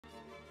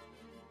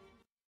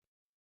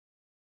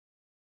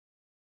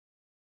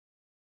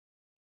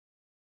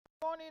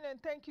Morning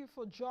and thank you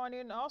for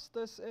joining us.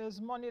 This is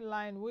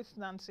Moneyline with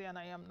Nancy and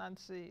I am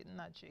Nancy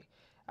Naji.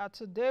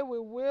 Today we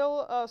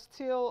will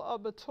still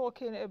be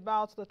talking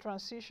about the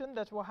transition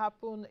that will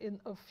happen in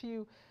a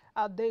few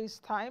days'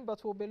 time,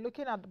 but we'll be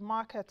looking at the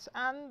markets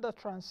and the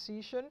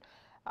transition,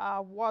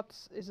 what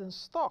is in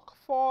stock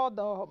for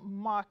the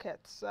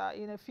markets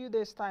in a few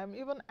days' time.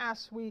 Even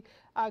as we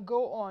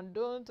go on,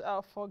 don't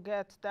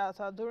forget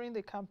that during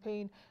the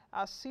campaign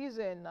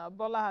season,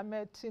 Bola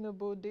Ahmed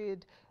Tinubu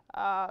did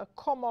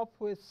come up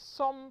with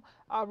some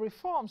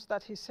reforms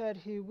that he said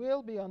he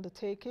will be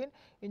undertaking.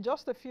 In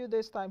just a few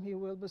days' time, he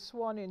will be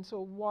sworn in.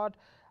 So what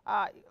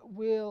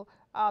will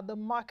the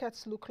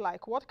markets look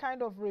like? What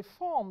kind of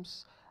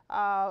reforms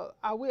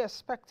are we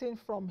expecting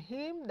from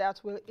him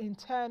that will in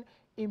turn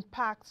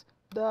impact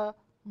the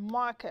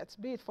markets,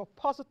 be it for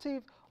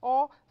positive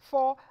or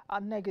for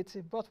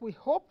negative? But we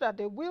hope that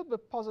there will be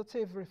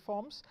positive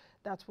reforms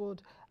that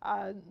would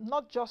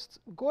not just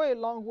go a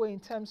long way in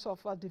terms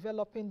of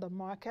developing the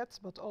markets,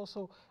 but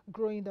also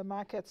growing the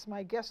markets.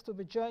 My guest will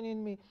be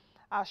joining me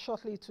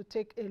shortly to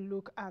take a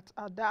look at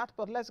that.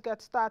 But let's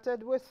get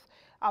started with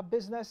our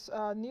business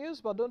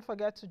news. But don't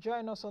forget to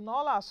join us on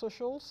all our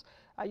socials.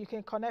 You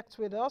can connect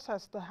with us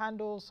as the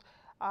handles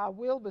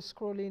will be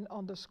scrolling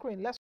on the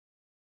screen.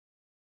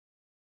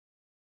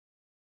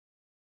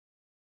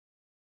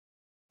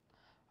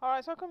 All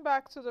right, welcome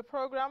back to the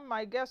program.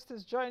 My guest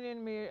is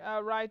joining me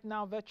right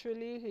now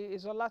virtually. He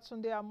is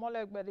Olatunde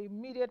Amolegbe, the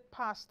immediate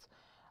past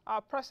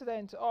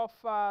president of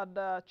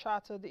the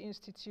Chartered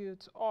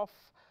Institute of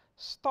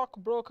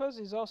Stockbrokers.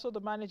 He's also the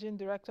managing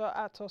director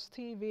at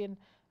Steven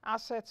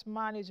Asset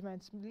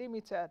Management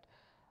Limited.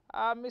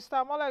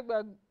 Mr.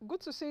 Amolegbe, good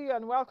to see you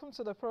and welcome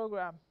to the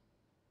program.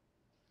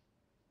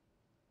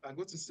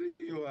 Good to see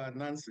you,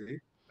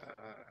 Nancy.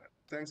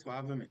 Thanks for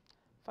having me.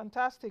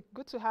 Fantastic.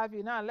 Good to have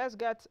you. Now, let's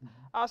get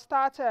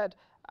started.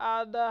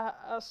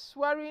 The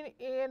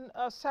swearing-in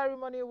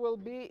ceremony will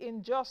be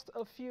in just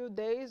a few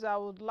days. I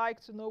would like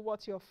to know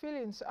what your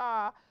feelings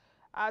are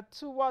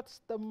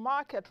towards the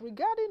market,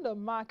 regarding the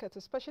market,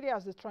 especially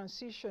as the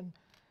transition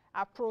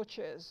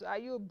approaches. Are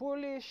you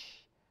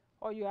bullish,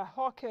 or you are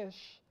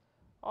hawkish,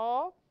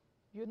 or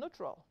you're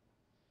neutral?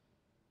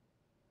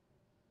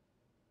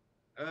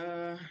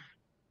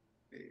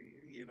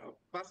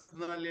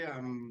 Personally,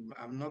 I'm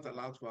not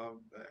allowed to have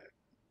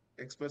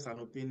express an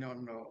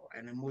opinion or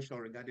an emotion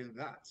regarding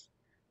that.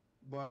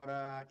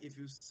 But if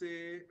you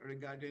say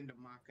regarding the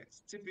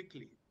markets,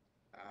 typically,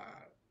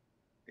 uh,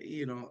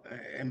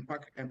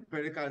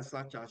 empirical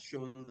research has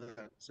shown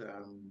that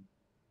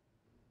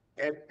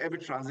every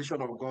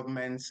transition of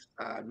government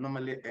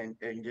normally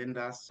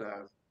engenders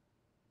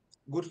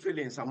good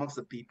feelings amongst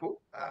the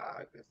people,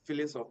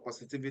 feelings of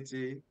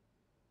positivity,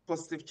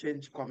 positive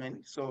change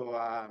coming. So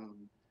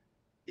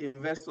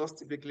investors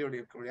typically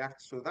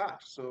react to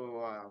that.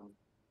 So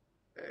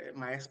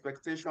my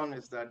expectation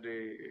is that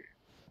the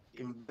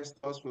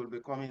investors will be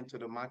coming to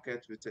the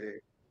market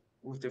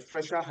with a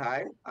fresher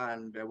high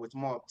and with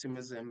more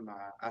optimism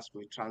as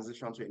we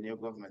transition to a new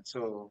government.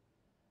 So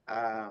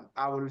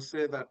I will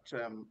say that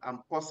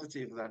I'm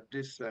positive that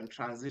this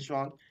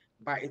transition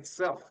by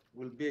itself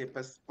will be a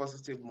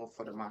positive move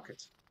for the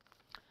market.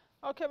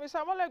 Okay, Mr.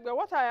 Amolegbe,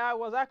 what I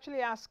was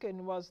actually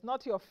asking was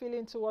not your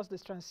feeling towards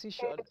this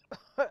transition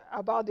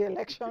about the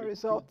election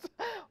results.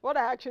 What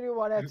I actually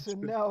wanted to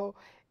know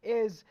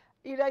is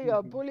either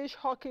you're bullish,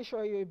 hawkish,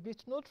 or you're a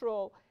bit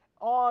neutral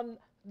on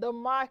the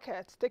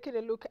market, taking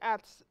a look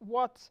at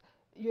what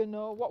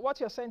what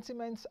your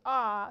sentiments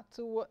are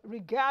to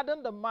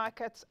regarding the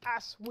markets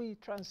as we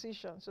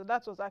transition. So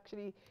that was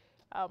actually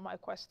my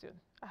question.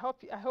 I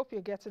hope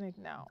you're getting it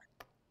now.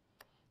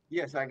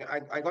 Yes, I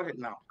got it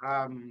now.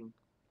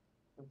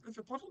 If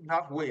you put it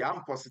that way,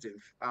 I'm positive.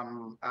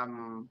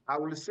 I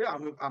will say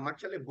I'm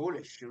actually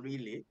bullish,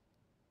 really,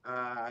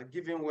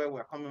 given where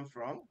we're coming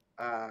from.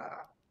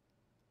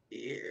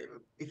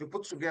 If you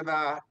put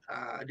together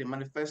the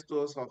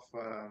manifestos of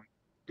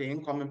the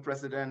incoming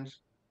president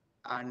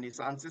and its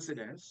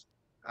antecedents,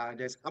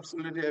 there's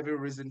absolutely every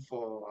reason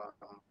for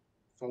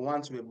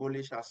one to be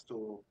bullish as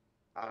to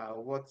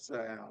what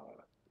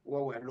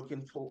we're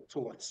looking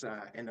towards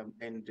in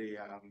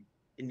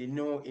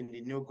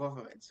the new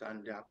governments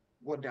and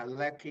what their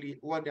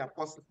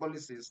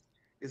policies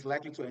is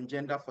likely to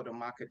engender for the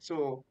market.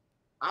 So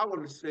I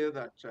will say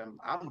that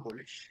I'm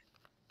bullish.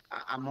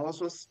 I'm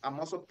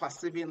also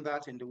perceiving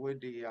that in the way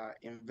the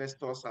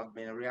investors have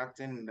been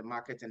reacting in the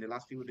market in the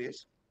last few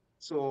days.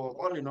 So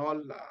all in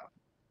all,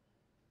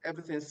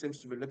 everything seems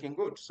to be looking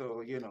good.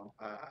 So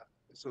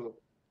so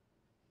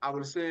I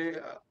will say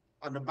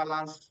on the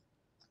balance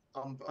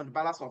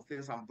of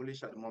things, I'm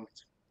bullish at the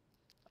moment.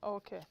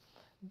 Okay.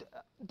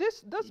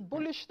 This Mhm.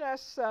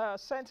 bullishness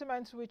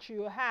sentiment which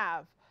you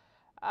have,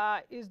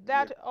 is Yeah.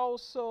 that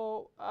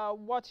also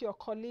what your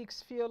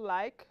colleagues feel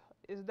like?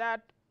 Is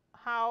that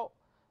how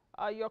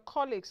your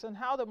colleagues and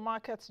how the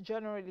markets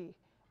generally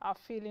are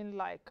feeling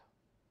like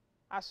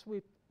as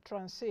we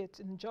transit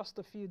in just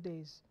a few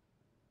days?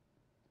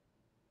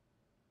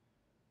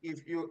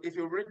 if you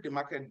read the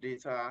market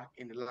data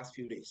in the last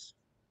few days,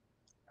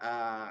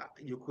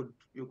 you could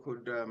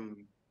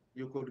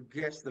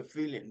guess the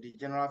feeling, the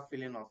general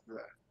feeling of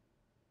the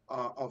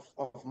of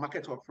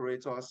market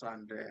operators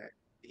and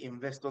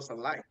investors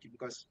alike.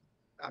 Because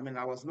I mean,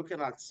 I was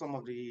looking at some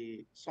of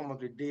the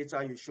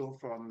data you show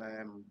from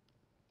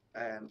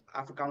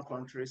African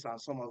countries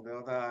and some of the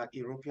other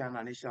European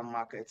and Asian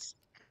markets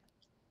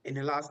in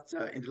the last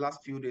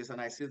few days, and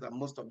I see that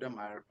most of them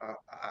are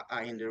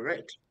in the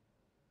red.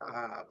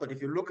 But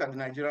if you look at the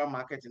Nigerian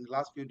market in the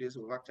last few days,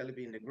 we've actually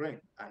been in the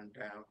green, and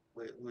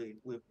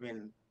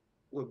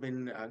we've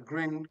been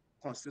green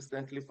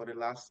consistently for the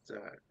last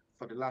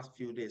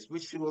few days,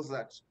 which shows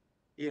that,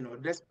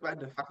 despite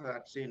the fact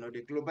that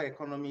the global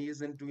economy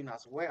isn't doing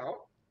as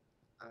well,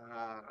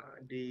 uh,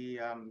 the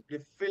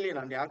feeling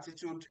and the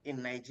attitude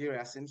in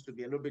Nigeria seems to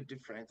be a little bit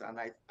different, and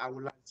I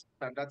would like to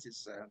say that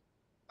is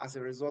as a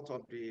result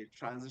of the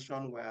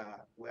transition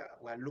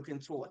we're looking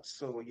towards.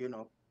 So,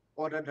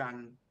 other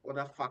than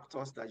other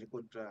factors that you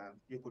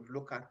could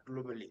look at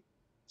globally.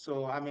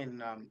 So I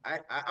mean, I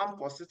am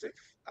positive,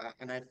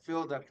 and I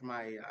feel that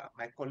my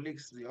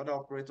colleagues, the other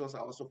operators,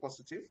 are also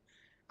positive,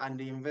 and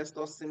the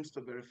investors seems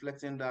to be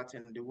reflecting that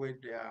in the way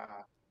they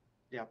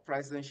are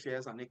pricing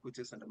shares and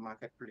equities in the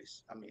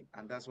marketplace. I mean,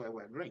 and that's why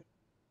we're growing.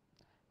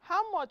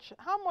 How much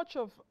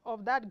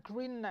of that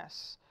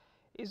greenness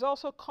is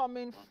also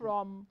coming Mhm.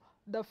 from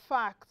the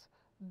fact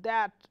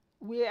that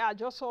we are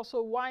just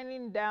also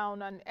winding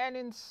down an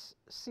earnings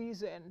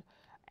season,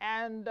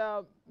 and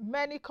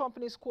many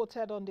companies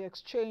quoted on the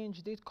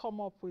exchange did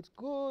come up with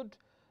good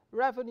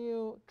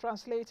revenue,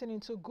 translating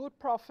into good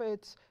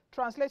profits,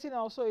 translating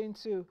also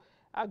into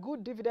a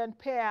good dividend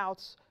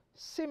payouts,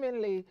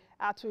 seemingly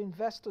to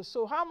investors.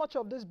 So how much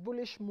of this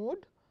bullish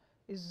mood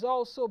is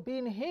also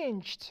being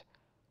hinged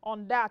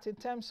on that in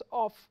terms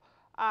of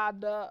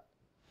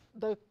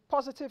the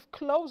positive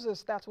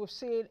closes that we've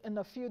seen in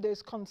a few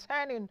days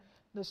concerning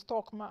the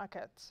stock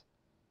market?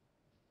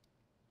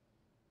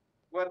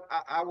 Well,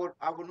 I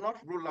would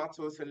not rule out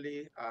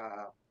totally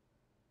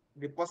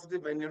the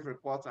positive earnings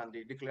report and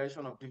the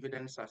declaration of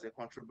dividends as a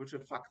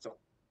contributory factor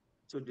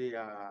to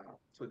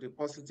the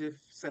positive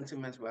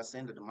sentiment we are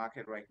seeing in the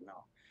market right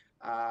now.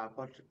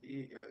 But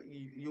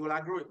you will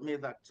agree with me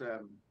that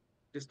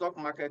the stock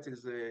market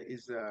is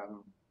a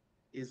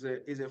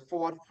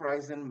forward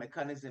pricing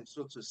mechanism,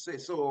 so to say.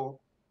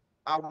 So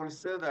I will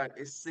say that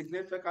a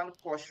significant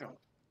portion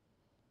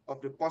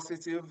of the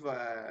positive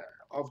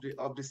of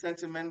the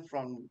sentiment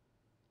from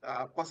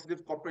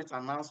positive corporate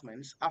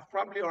announcements have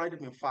probably already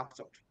been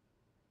factored.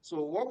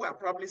 So what we're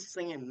probably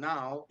seeing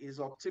now is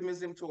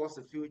optimism towards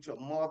the future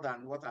more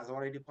than what has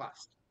already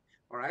passed.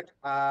 All right.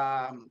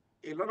 A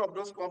lot of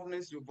those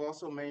companies you've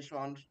also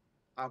mentioned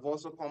have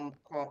also come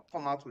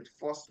out with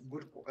first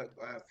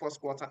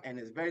quarter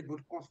earnings, very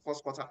good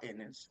first quarter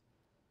earnings.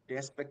 The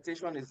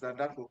expectation is that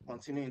that will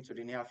continue into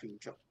the near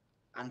future,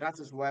 and that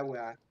is why we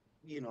are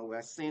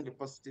seeing the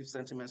positive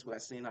sentiments we are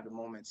seeing at the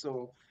moment.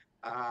 So,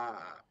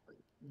 uh,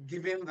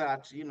 given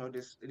that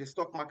the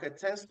stock market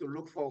tends to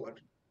look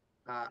forward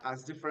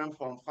as different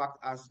from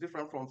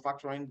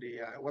factoring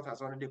the what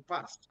has already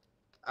passed.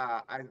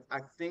 I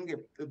think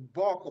a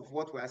bulk of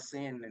what we are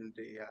seeing in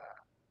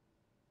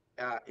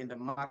the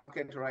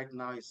market right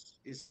now is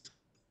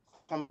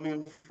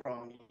coming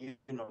from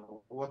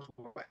what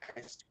we're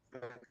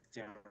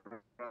expecting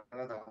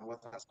rather than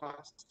what has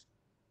passed.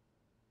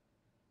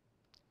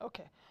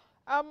 Okay.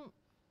 Um,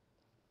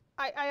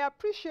 I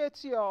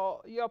appreciate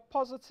your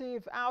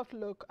positive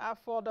outlook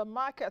for the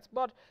market,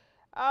 but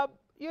uh,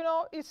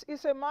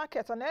 it's a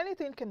market and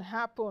anything can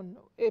happen.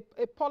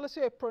 A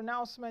policy, a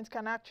pronouncement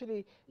can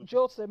actually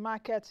jolt the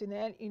market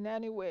in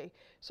any way.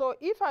 So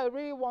if I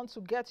really want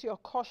to get your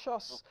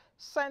cautious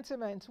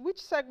sentiment,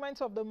 which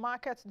segment of the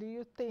market do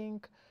you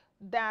think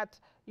that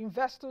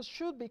investors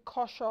should be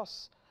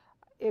cautious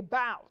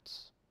about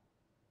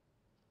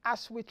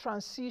as we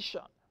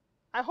transition?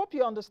 I hope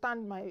you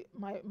understand my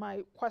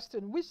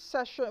question. Which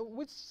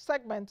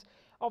segment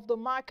of the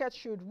market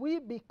should we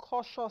be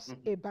cautious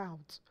Mhm.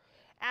 about?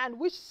 And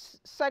which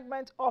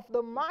segment of the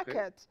Okay.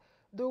 market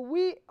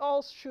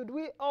should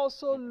we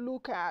also Mhm.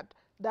 look at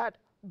that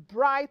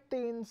bright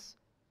things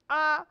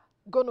are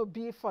going to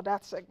be for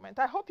that segment?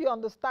 I hope you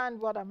understand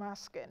what I'm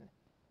asking.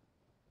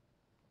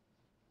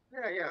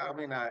 Yeah, yeah. I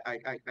mean,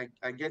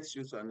 I get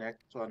you to an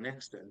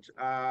extent.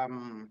 I,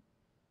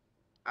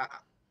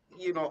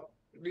 you know,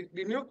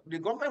 the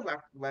government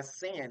were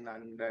saying,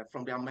 and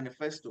from their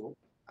manifesto,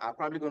 are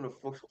probably going to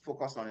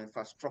focus on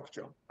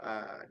infrastructure.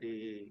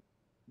 The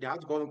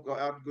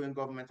outgoing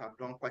government have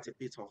done quite a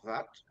bit of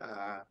that.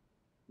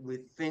 We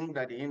think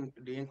that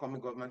the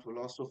incoming government will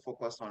also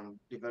focus on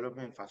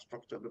developing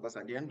infrastructure, because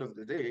at the end of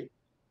the day,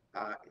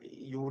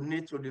 you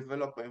need to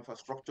develop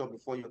infrastructure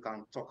before you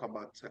can talk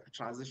about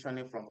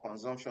transitioning from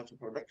consumption to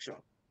production.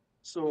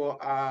 So,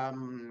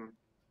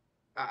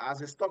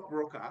 as a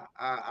stockbroker,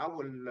 I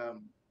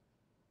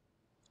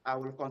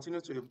will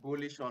continue to be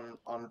bullish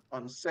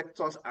on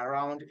sectors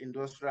around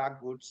industrial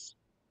goods,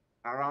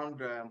 around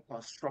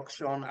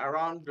construction,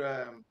 around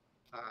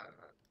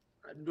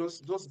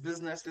those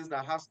businesses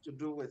that has to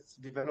do with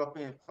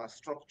developing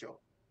infrastructure.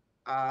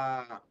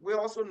 We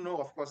also know,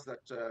 of course,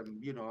 that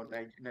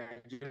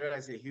Nigeria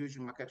is a huge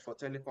market for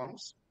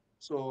telecoms.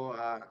 So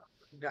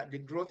that the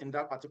growth in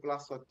that particular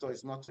sector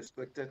is not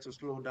expected to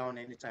slow down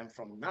anytime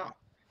from now.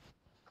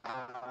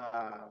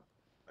 Uh,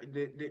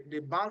 the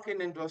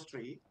banking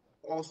industry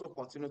also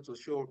continue to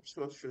show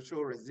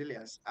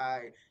resilience.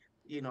 I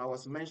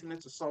was mentioning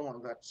to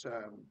someone that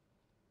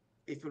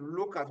if you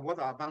look at what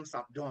our banks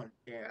have done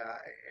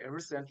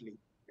recently,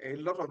 a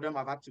lot of them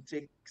have had to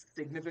take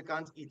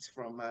significant hits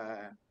from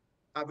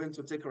having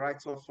to take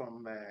write-offs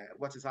from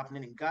what is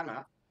happening in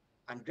Ghana.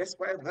 And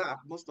despite that,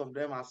 most of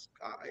them has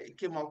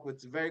came up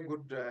with very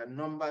good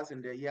numbers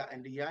in the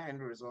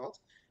year-end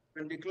results,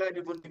 and declared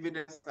even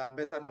dividends that are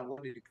better than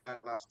what they declared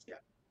last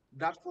year.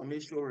 That for me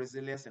shows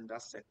resilience in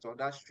that sector.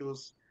 That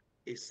shows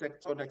a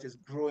sector that is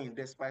growing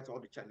despite all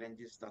the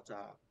challenges that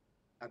are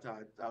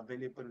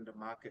available in the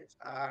market.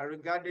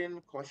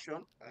 Regarding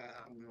caution,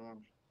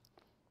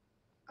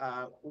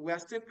 we are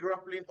still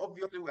grappling,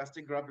 obviously, we are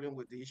still grappling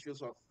with the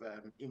issues of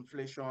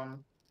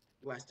inflation.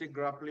 We are still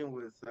grappling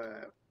with,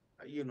 the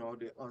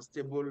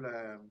unstable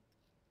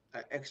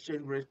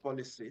exchange rate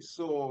policy.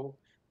 So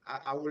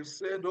I will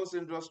say those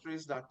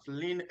industries that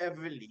lean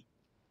heavily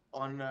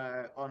on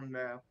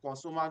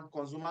consumer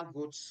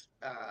goods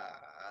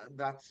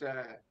that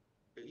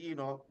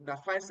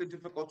finds it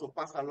difficult to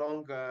pass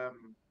along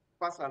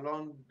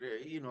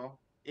the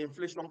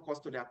inflation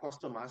cost to their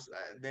customers,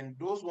 then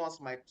those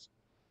ones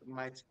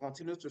might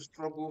continue to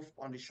struggle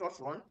on the short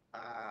run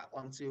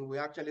until we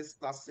actually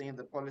start seeing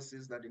the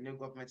policies that the new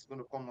government is going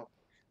to come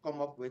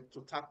up with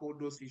to tackle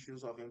those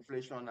issues of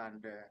inflation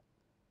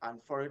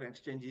and foreign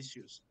exchange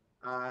issues.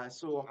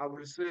 So I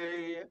will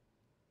say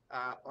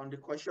on the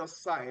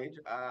cautious side,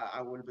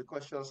 I will be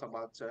cautious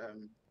about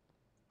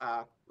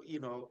uh,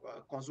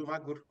 consumer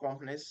good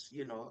companies,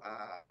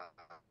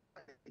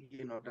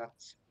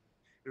 that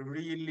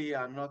really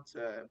are not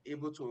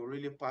able to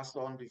really pass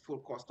on the full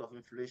cost of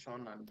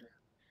inflation and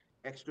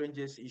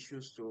exchanges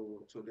issues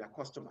to their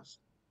customers.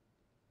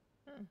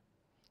 Hmm.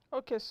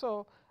 Okay,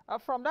 so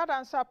from that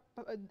answer,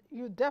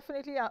 you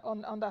definitely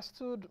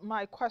understood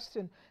my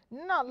question.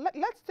 Now,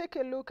 let's take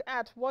a look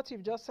at what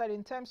you've just said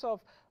in terms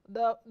of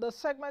the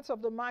segments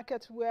of the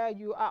market where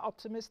you are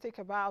optimistic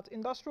about.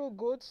 Industrial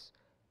goods,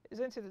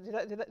 isn't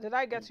it? Did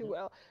I get you Mhm.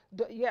 well?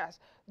 Yes.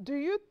 Do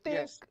you think,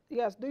 Yes.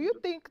 yes, do you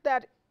think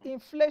that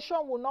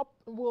inflation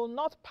will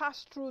not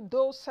pass through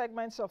those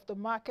segments of the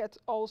market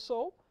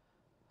also?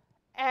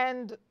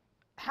 And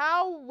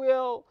how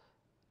will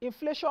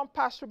inflation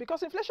pass through?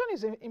 Because inflation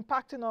is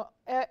impacting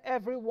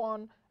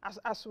everyone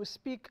as we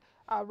speak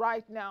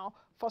right now.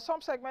 For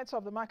some segments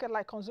of the market,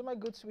 like consumer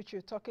goods, which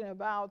you're talking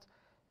about,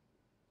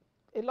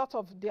 a lot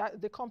of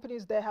the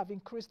companies there have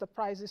increased the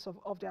prices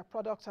of their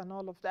products and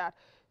all of that.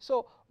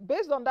 So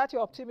based on that,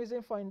 your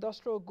optimism for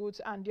industrial goods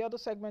and the other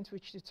segments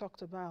which you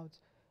talked about,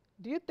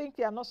 do you think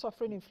they are not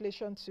suffering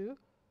inflation too?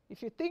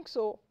 If you think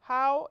so,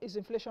 how is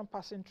inflation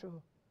passing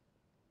through?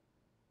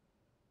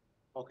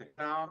 Okay.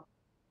 Now,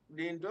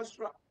 the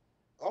industrial,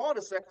 all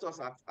the sectors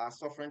are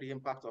suffering the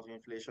impact of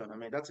inflation. I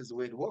mean, that is the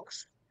way it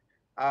works.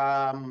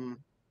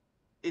 Um,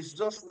 It's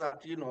just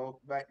that,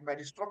 by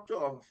the structure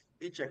of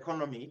each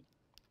economy,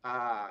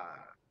 uh,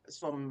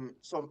 some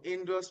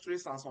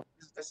industries and some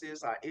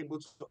businesses are able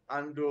to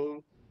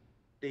handle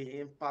the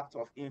impact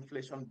of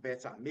inflation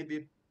better.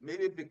 Maybe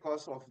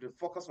because of the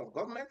focus of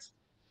government,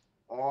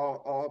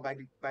 or by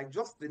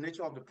just the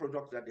nature of the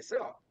product that they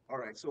sell. All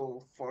right.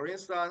 So, for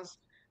instance,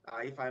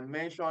 if I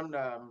mention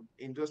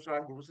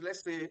industrial groups,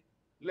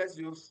 let's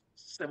use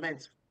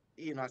cement,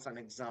 as an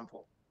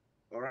example.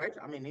 All right.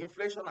 I mean,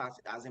 inflation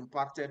has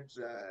impacted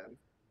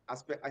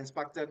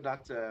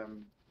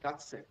that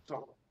sector,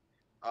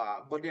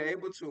 but they're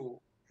able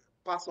to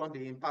pass on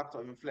the impact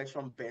of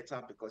inflation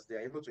better because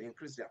they're able to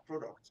increase their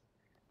product,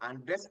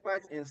 and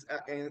despite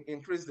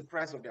increase the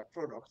price of their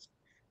product,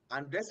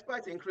 and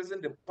despite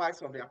increasing the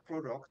price of their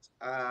product,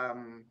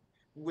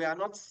 we are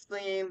not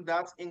seeing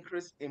that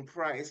increase in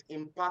price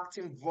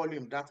impacting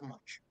volume that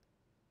much.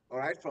 All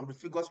right, from the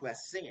figures we are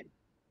seeing,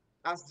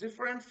 as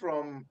different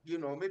from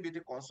maybe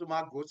the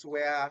consumer goods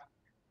where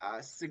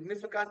a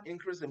significant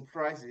increase in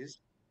prices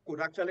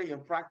could actually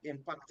impact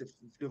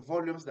the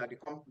volumes that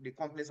the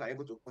companies are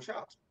able to push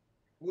out,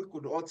 which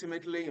could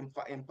ultimately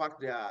impact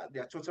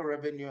their total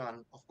revenue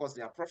and of course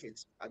their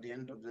profits at the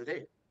end of the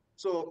day.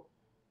 So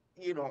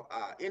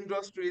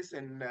industries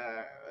and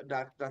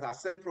that are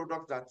selling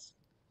products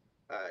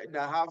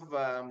that have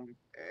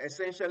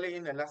essentially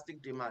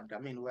inelastic demand. I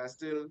mean, we are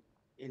still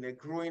in a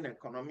growing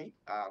economy.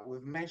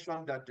 We've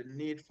mentioned that the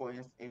need for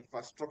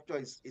infrastructure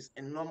is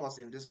enormous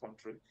in this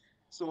country.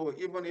 So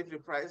even if the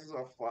prices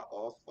of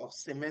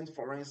cement,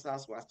 for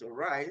instance, was to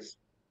rise,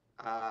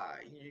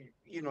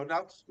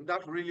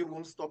 that really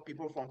won't stop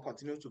people from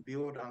continuing to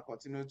build and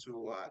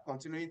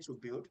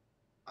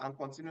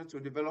continue to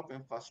develop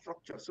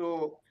infrastructure.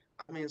 So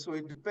I mean, so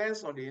it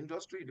depends on the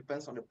industry, it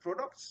depends on the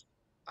products,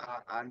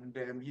 and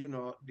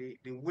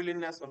the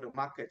willingness of the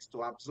market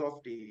to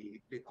absorb the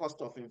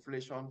cost of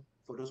inflation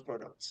for those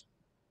products.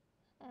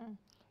 Mm.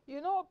 You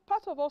know,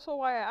 part of also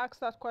why I asked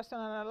that question,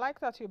 and I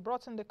like that you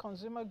brought in the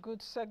consumer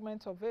goods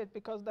segment of it,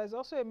 because there's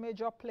also a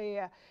major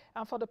player.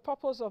 And for the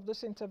purpose of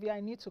this interview,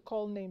 I need to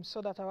call names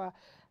so that our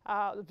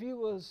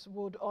viewers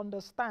would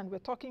understand. We're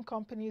talking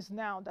companies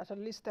now that are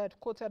listed,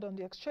 quoted on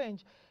the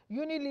exchange.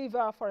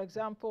 Unilever, for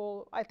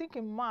example, I think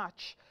in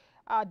March,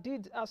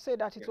 did say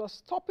that it was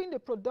stopping the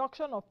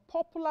production of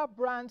popular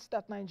brands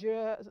that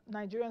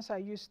Nigerians are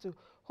used to,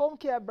 home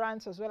care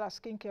brands as well as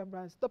skincare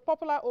brands. The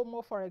popular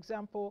Omo, for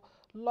example,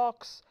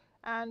 Lux,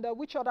 and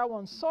which other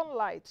one?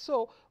 Sunlight.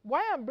 So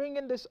why I'm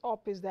bringing this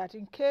up is that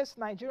in case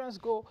Nigerians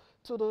go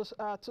to those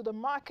to the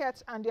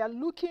markets and they are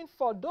looking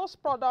for those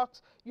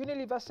products,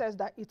 Unilever says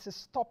that it is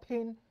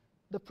stopping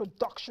the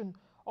production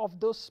of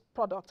those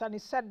products. And he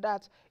said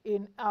that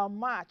in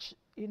March,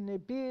 in a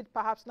bid,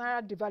 perhaps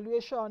Naira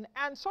devaluation,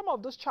 and some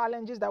of those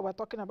challenges that we're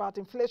talking about,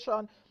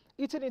 inflation,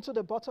 eating into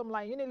the bottom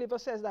line. Unilever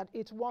says that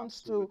it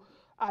wants to,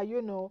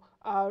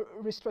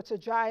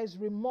 re-strategize,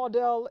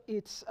 remodel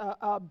its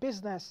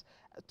business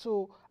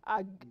to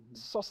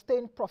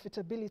sustain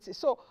profitability.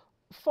 So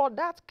for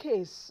that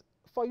case,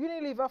 for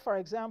Unilever, for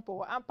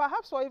example, and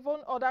perhaps for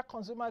even other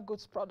consumer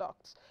goods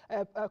products,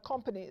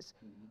 companies,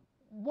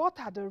 what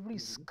are the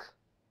risks?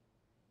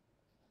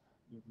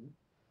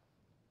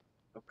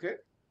 Okay.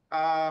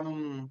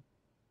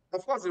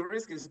 Of course, the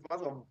risk is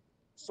part of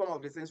some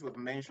of the things we've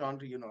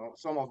mentioned,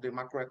 some of the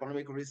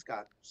macroeconomic risk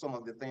are some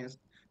of the things,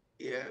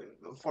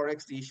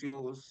 forex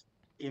issues,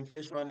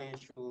 inflation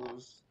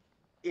issues,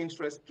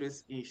 interest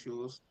rate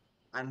issues,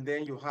 and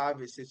then you have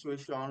a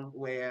situation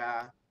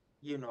where,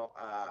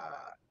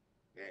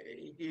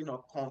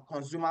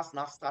 consumers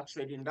now start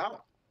trading down,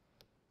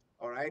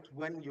 all right,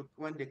 when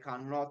they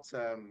cannot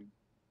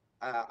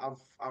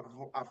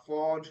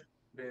afford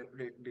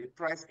the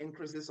price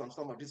increases on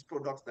some of these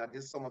products that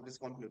some of these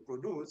companies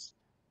produce.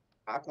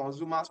 Our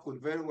consumers could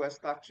very well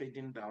start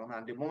trading down,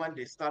 and the moment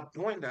they start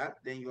doing that,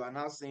 then you are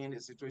now seeing a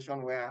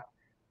situation where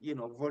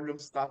volume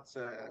starts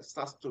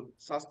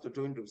to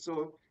dwindle.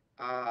 So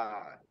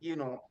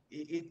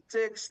it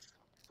takes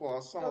for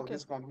some of Okay.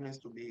 these companies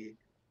to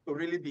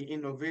really be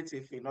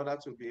innovative in order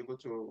to be able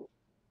to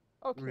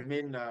Okay.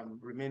 remain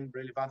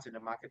relevant in the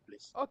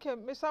marketplace. Okay,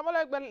 Mr.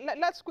 Amolegbe,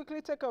 let's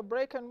quickly take a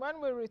break, and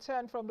when we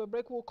return from the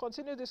break, we'll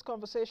continue this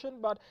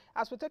conversation. But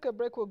as we take a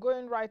break, we're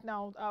going right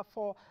now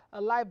for a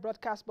live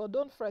broadcast. But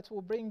don't fret,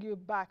 we'll bring you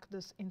back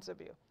this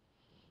interview.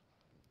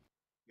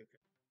 Okay.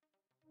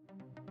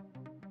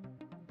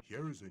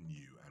 Here is a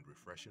new and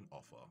refreshing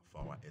offer for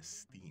our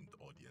esteemed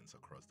audience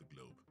across the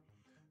globe.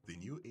 The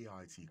new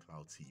AIT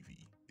Cloud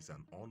TV is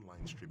an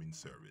online streaming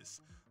service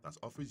that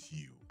offers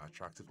you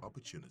attractive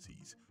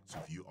opportunities to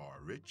view our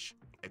rich,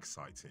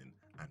 exciting,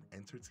 and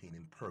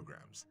entertaining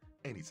programs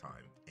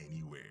anytime,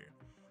 anywhere.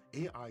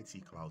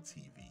 AIT Cloud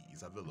TV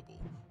is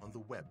available on the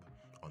web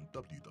on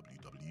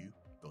www.ait.app,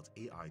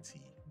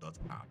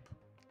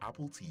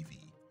 Apple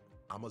TV,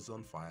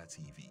 Amazon Fire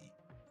TV,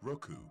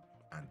 Roku,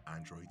 and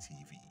Android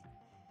TV.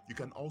 You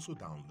can also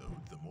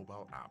download the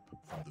mobile app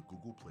from the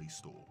Google Play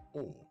Store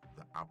or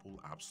the Apple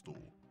App Store.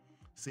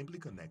 Simply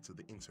connect to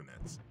the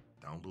internet,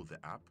 download the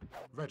app,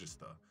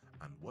 register,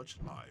 and watch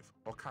live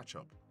or catch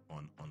up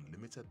on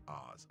unlimited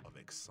hours of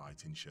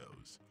exciting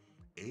shows.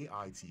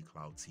 AIT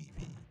Cloud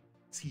TV,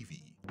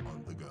 TV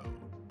on the go.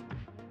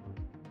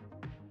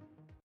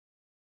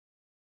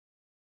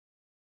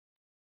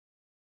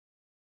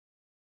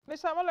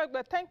 Mr.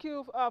 Amolegbe, thank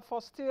you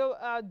for still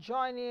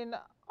joining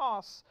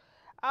us.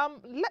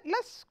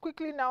 Let's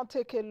quickly now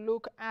take a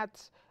look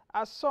at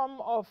some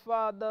of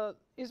the...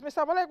 Is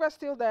Mr. Amolegbe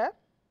still there?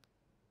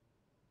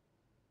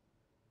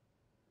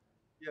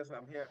 Yes,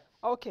 I'm here.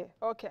 Okay,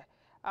 okay.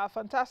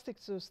 Fantastic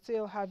to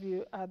still have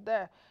you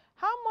there.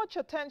 How much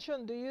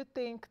attention do you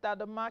think that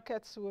the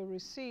markets will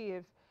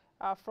receive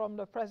from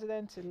the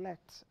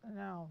president-elect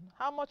now?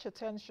 How much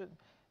attention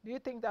do you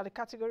think that the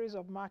categories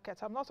of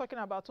markets, I'm not talking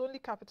about only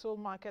capital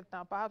market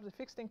now, perhaps the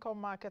fixed income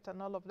market and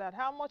all of that,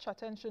 how much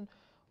attention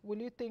will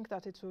you think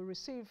that it will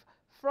receive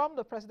from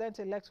the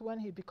president-elect when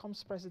he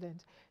becomes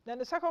president? Then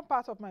the second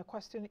part of my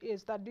question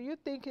is that do you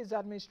think his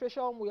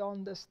administration will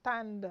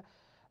understand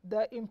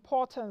the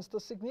importance, the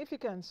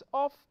significance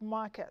of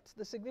markets,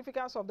 the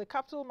significance of the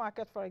capital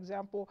market, for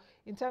example,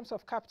 in terms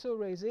of capital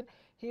raising?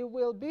 He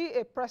will be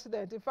a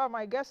president. In fact,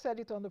 my guest said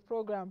it on the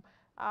program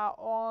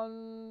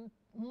on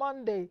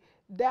Monday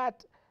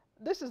that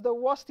this is the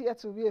worst year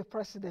to be a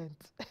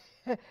president.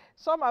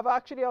 Some have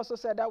actually also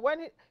said that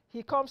when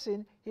he comes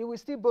in, he will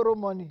still borrow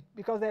money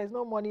because there is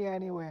no money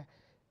anywhere.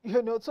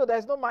 So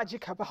there's no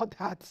magic about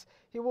that.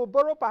 He will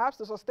borrow perhaps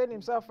to sustain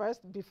himself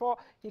first before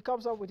he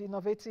comes up with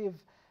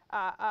innovative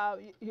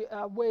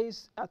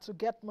ways to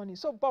get money.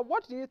 So, but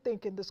what do you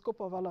think in the scope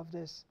of all of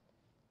this?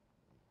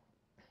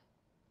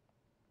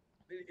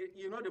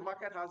 The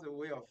market has a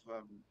way of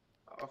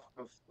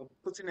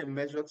putting a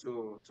measure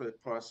to a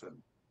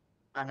person.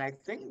 And I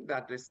think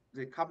that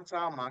the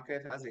capital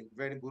market has a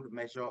very good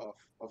measure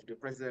of the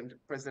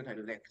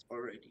president-elect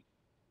already.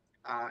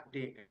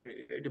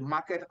 The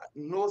market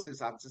knows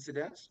his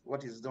antecedents,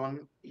 what he's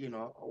done,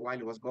 while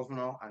he was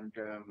governor, and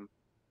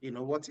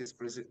what his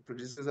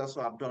predecessors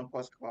have done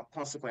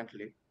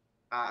consequently.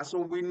 So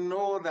we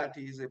know that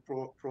he's a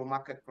pro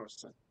market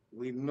person.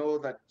 We know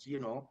that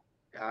even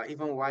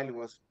while he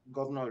was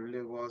governor of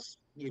Lagos,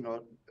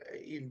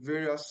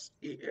 various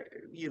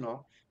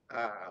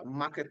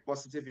market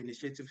positive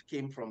initiatives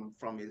came from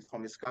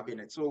his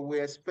cabinet. So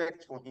we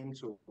expect for him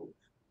to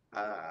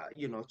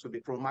be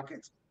pro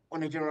market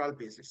on a general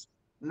basis.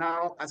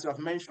 Now, as you have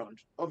mentioned,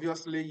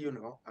 obviously, he's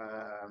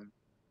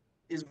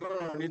going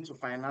to need to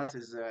finance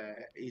his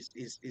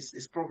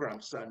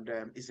programs and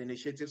his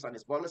initiatives and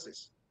his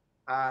policies.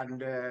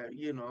 And,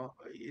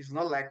 it's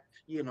not like,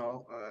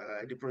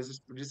 the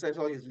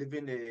predecessor is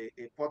leaving a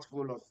pot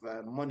full of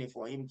money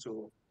for him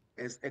to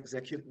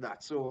execute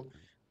that. So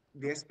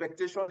the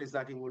expectation is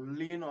that he will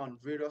lean on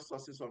various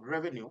sources of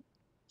revenue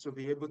to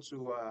be able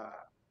to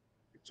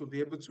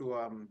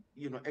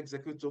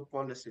execute those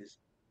policies.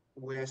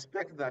 We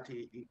expect that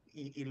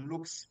he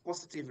looks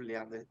positively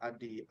at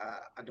the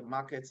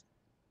market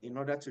in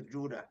order to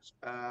do that.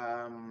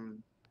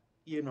 And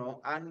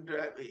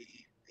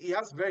he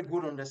has very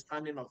good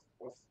understanding of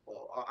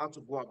how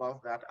to go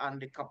about that,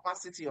 and the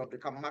capacity of the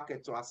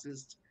market to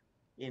assist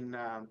in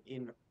um,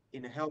 in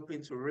in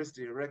helping to raise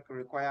the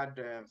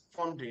required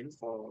funding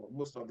for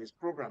most of these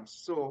programs.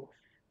 So,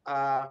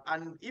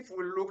 and if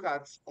we look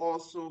at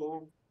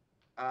also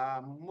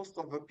most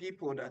of the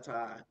people that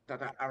are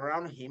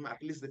around him,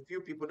 at least the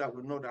few people that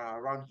we know that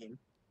are around him,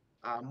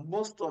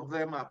 most of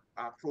them are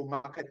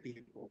pro-market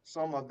people.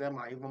 Some of them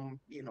are even,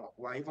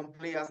 were even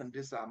players in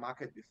this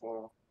market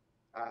before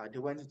they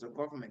went into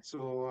government.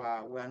 So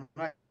we're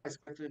not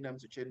expecting them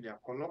to change their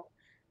color.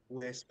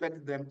 We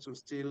expect them to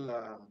still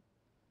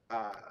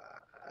uh,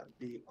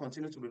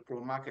 continue to be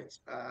pro-market.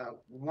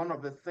 One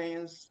of the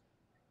things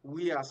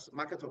we as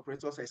market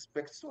operators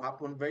expect to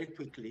happen very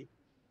quickly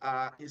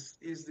is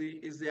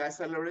the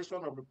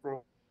acceleration of the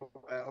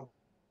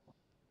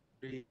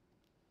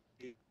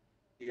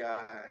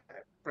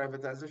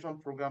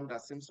privatization program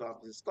that seems to have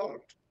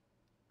installed.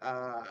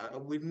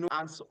 We know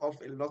hands off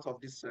a lot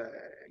of these,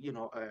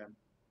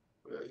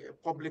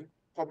 public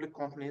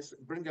companies,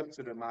 bring them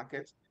to the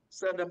market,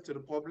 sell them to the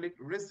public,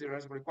 raise the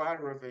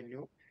required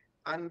revenue,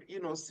 and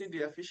see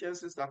the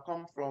efficiencies that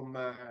come from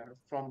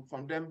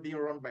them being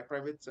run by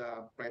private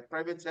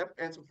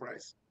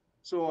enterprise.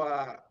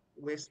 So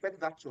we expect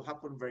that to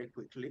happen very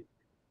quickly.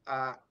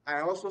 I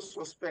also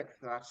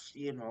suspect that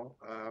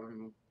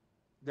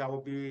there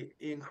will be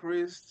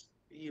increased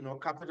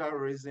capital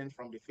raising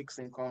from the fixed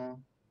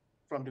income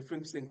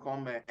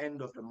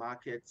end of the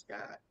market,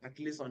 at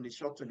least on the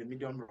short to the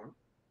medium run,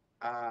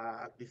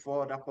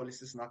 before that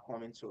policies now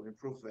coming to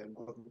improve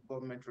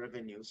government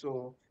revenue.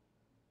 So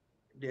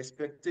the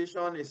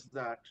expectation is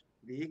that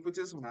the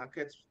equities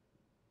market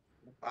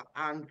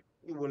and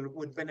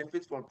will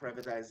benefit from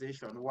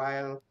privatization,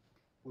 while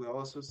we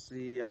also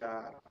see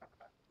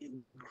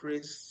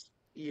increased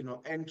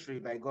entry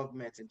by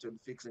government into the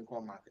fixed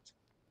income market.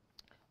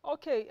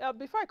 Okay,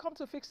 before I come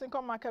to fixed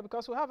income market,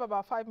 because we have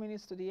about 5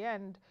 minutes to the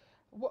end,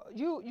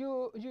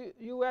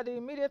 you were the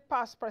immediate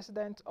past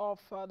president of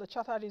the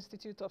Chartered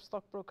Institute of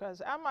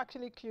Stockbrokers. I'm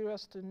actually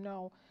curious to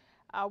know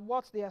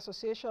what the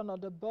association or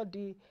the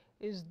body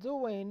is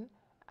doing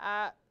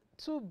uh,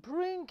 to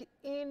bring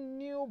in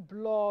new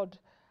blood,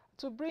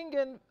 to bring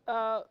in,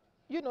 the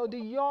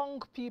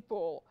young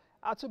people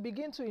to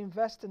begin to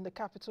invest in the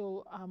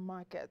capital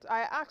market.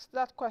 I asked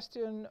that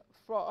question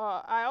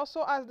I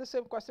also asked the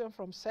same question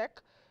from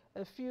SEC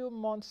a few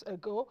months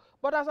ago.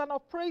 But as an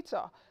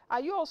operator, are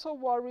you also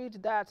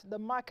worried that the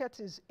market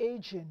is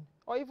aging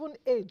or even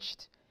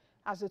aged,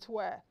 as it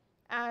were?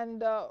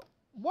 And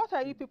what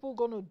are you people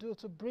going to do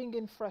to bring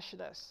in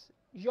freshness?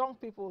 Young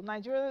people,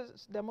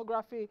 Nigeria's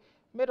demography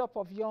made up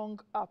of young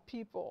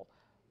people.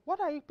 What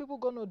are you people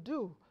going to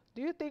do?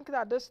 Do you think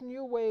that this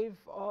new wave,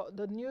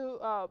 the new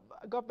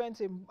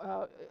government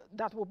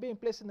that will be in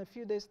place in a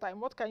few days' time,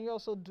 what can you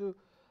also do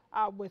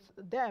with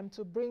them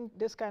to bring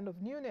this kind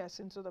of newness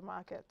into the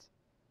market?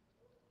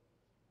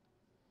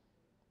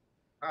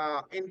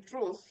 In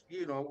truth,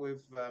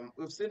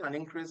 we've seen an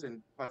increase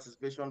in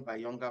participation by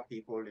younger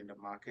people in the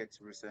market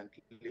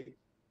recently.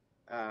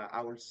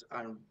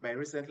 And by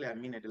recently, I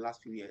mean in the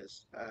last few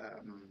years,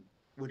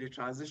 with the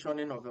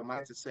transitioning of the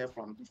market itself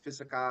from the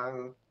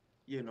physical,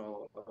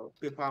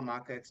 paper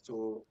market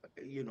to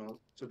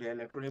the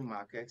electronic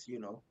market,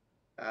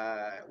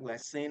 we're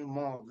seeing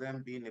more of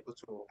them being able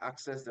to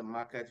access the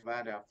market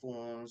via their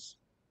phones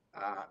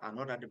and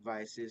other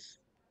devices.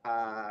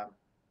 Uh,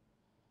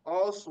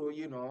 Also,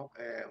 we know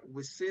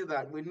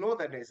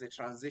that there's a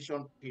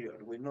transition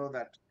period. We know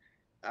that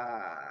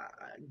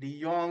the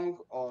young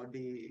or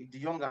the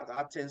younger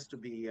that tends to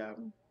be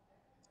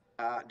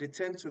they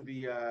tend to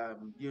be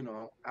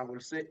I will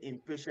say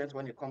impatient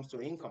when it comes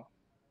to income.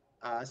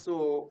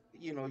 So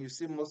you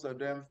see most of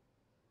them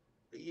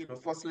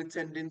firstly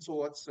tending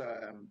towards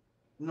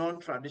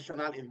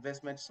non-traditional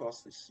investment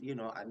sources,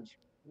 and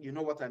you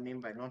know what I mean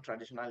by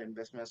non-traditional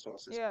investment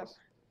sources. But Yes.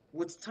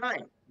 with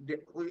time,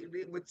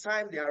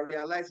 they are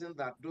realizing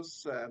that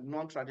those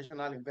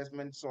non-traditional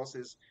investment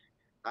sources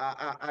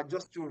are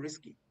just too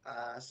risky.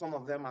 Some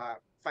of them are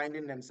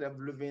finding themselves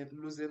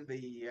losing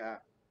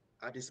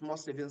the small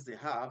savings they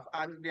have,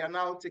 and they are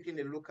now taking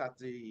a look at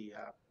the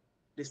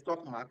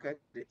stock market,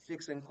 the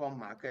fixed income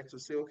market, to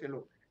say, okay,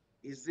 look,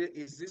 is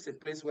this a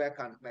place where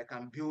I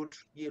can build,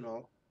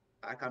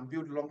 I can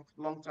build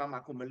long-term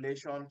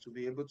accumulation to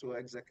be able to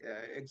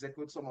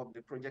execute some of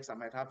the projects I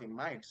might have in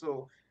mind.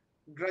 So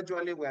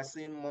gradually, we are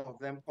seeing more of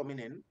them coming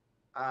in.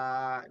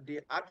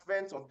 The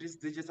advent of these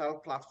digital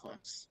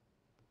platforms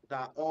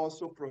that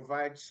also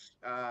provides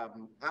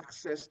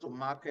access to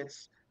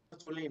markets,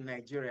 not only in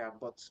Nigeria,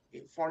 but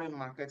in foreign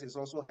markets is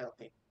also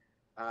helping.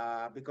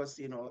 Because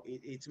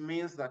it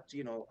means that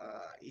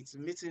it's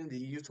meeting the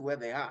youth where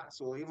they are.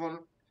 So even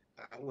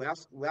we have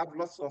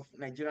lots of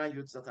Nigerian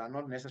youths that are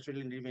not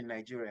necessarily living in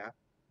Nigeria,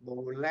 but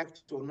would like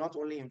to not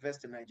only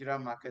invest in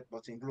Nigerian market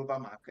but in global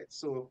markets.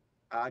 So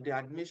the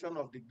admission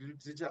of the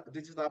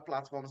digital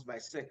platforms by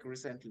SEC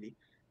recently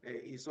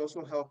is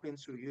also helping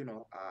to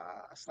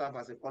serve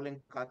as a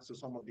calling card to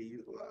some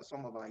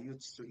of our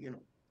youths to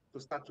to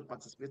start to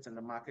participate in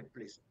the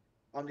marketplace.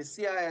 On the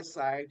CIS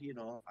side,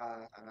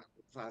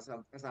 as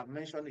I've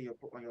mentioned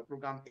on your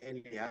program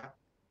earlier,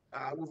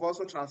 we've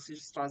also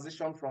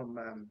transitioned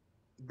from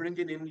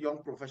bringing in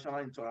young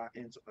professionals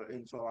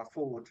into our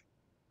fold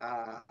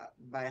uh,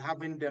 by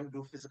having them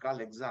do physical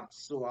exams.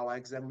 So our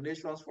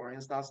examinations, for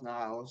instance, now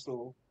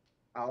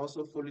are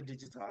also fully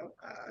digital.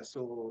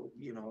 So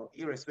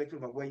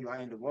irrespective of where you are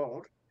in the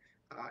world,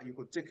 you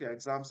could take your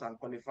exams and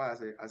qualify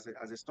as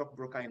a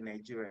stockbroker in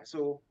Nigeria.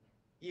 So,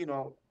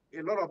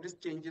 a lot of these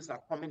changes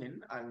are coming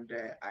in, and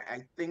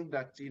I think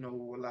that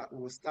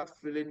we'll start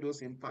feeling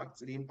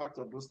the impact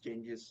of those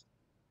changes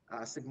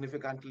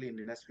significantly in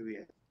the next few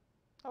years.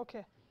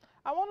 Okay.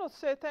 I want to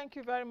say thank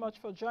you very much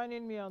for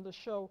joining me on the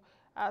show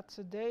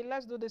today.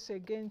 Let's do this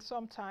again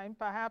sometime,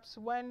 perhaps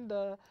when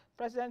the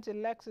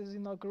president-elect is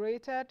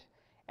inaugurated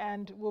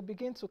and we'll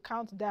begin to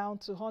count down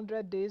to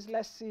 100 days.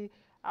 Let's see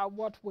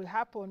what will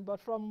happen. But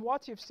from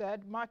what you've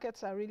said,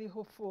 markets are really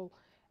hopeful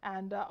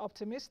and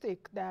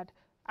optimistic that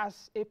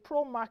as a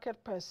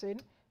pro-market person,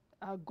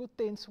 good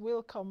things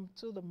will come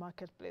to the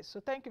marketplace.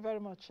 So thank you very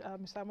much,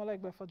 Mr.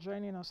 Amolegbe, for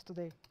joining us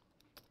today.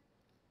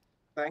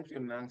 Thank you,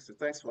 Nancy.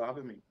 Thanks for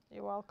having me.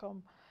 You're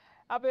welcome.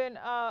 I've been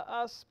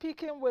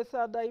speaking with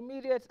the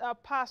immediate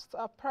past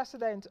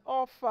president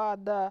of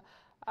the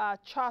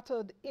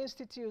Chartered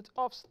Institute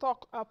of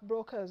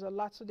Stockbrokers,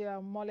 Olatunde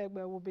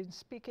Amolegbe. We've been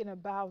speaking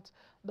about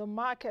the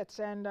markets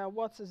and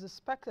what is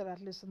expected,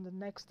 at least in the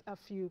next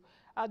few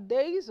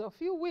days or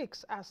few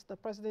weeks, as the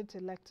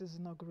president-elect is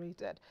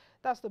inaugurated.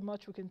 That's the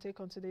much we can take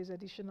on today's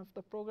edition of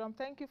the program.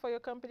 Thank you for your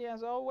company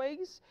as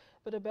always.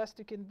 Be the best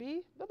you can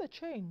be, be the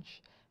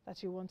change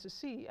that you want to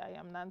see. I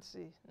am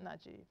Nancy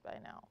Naji. Bye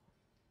now.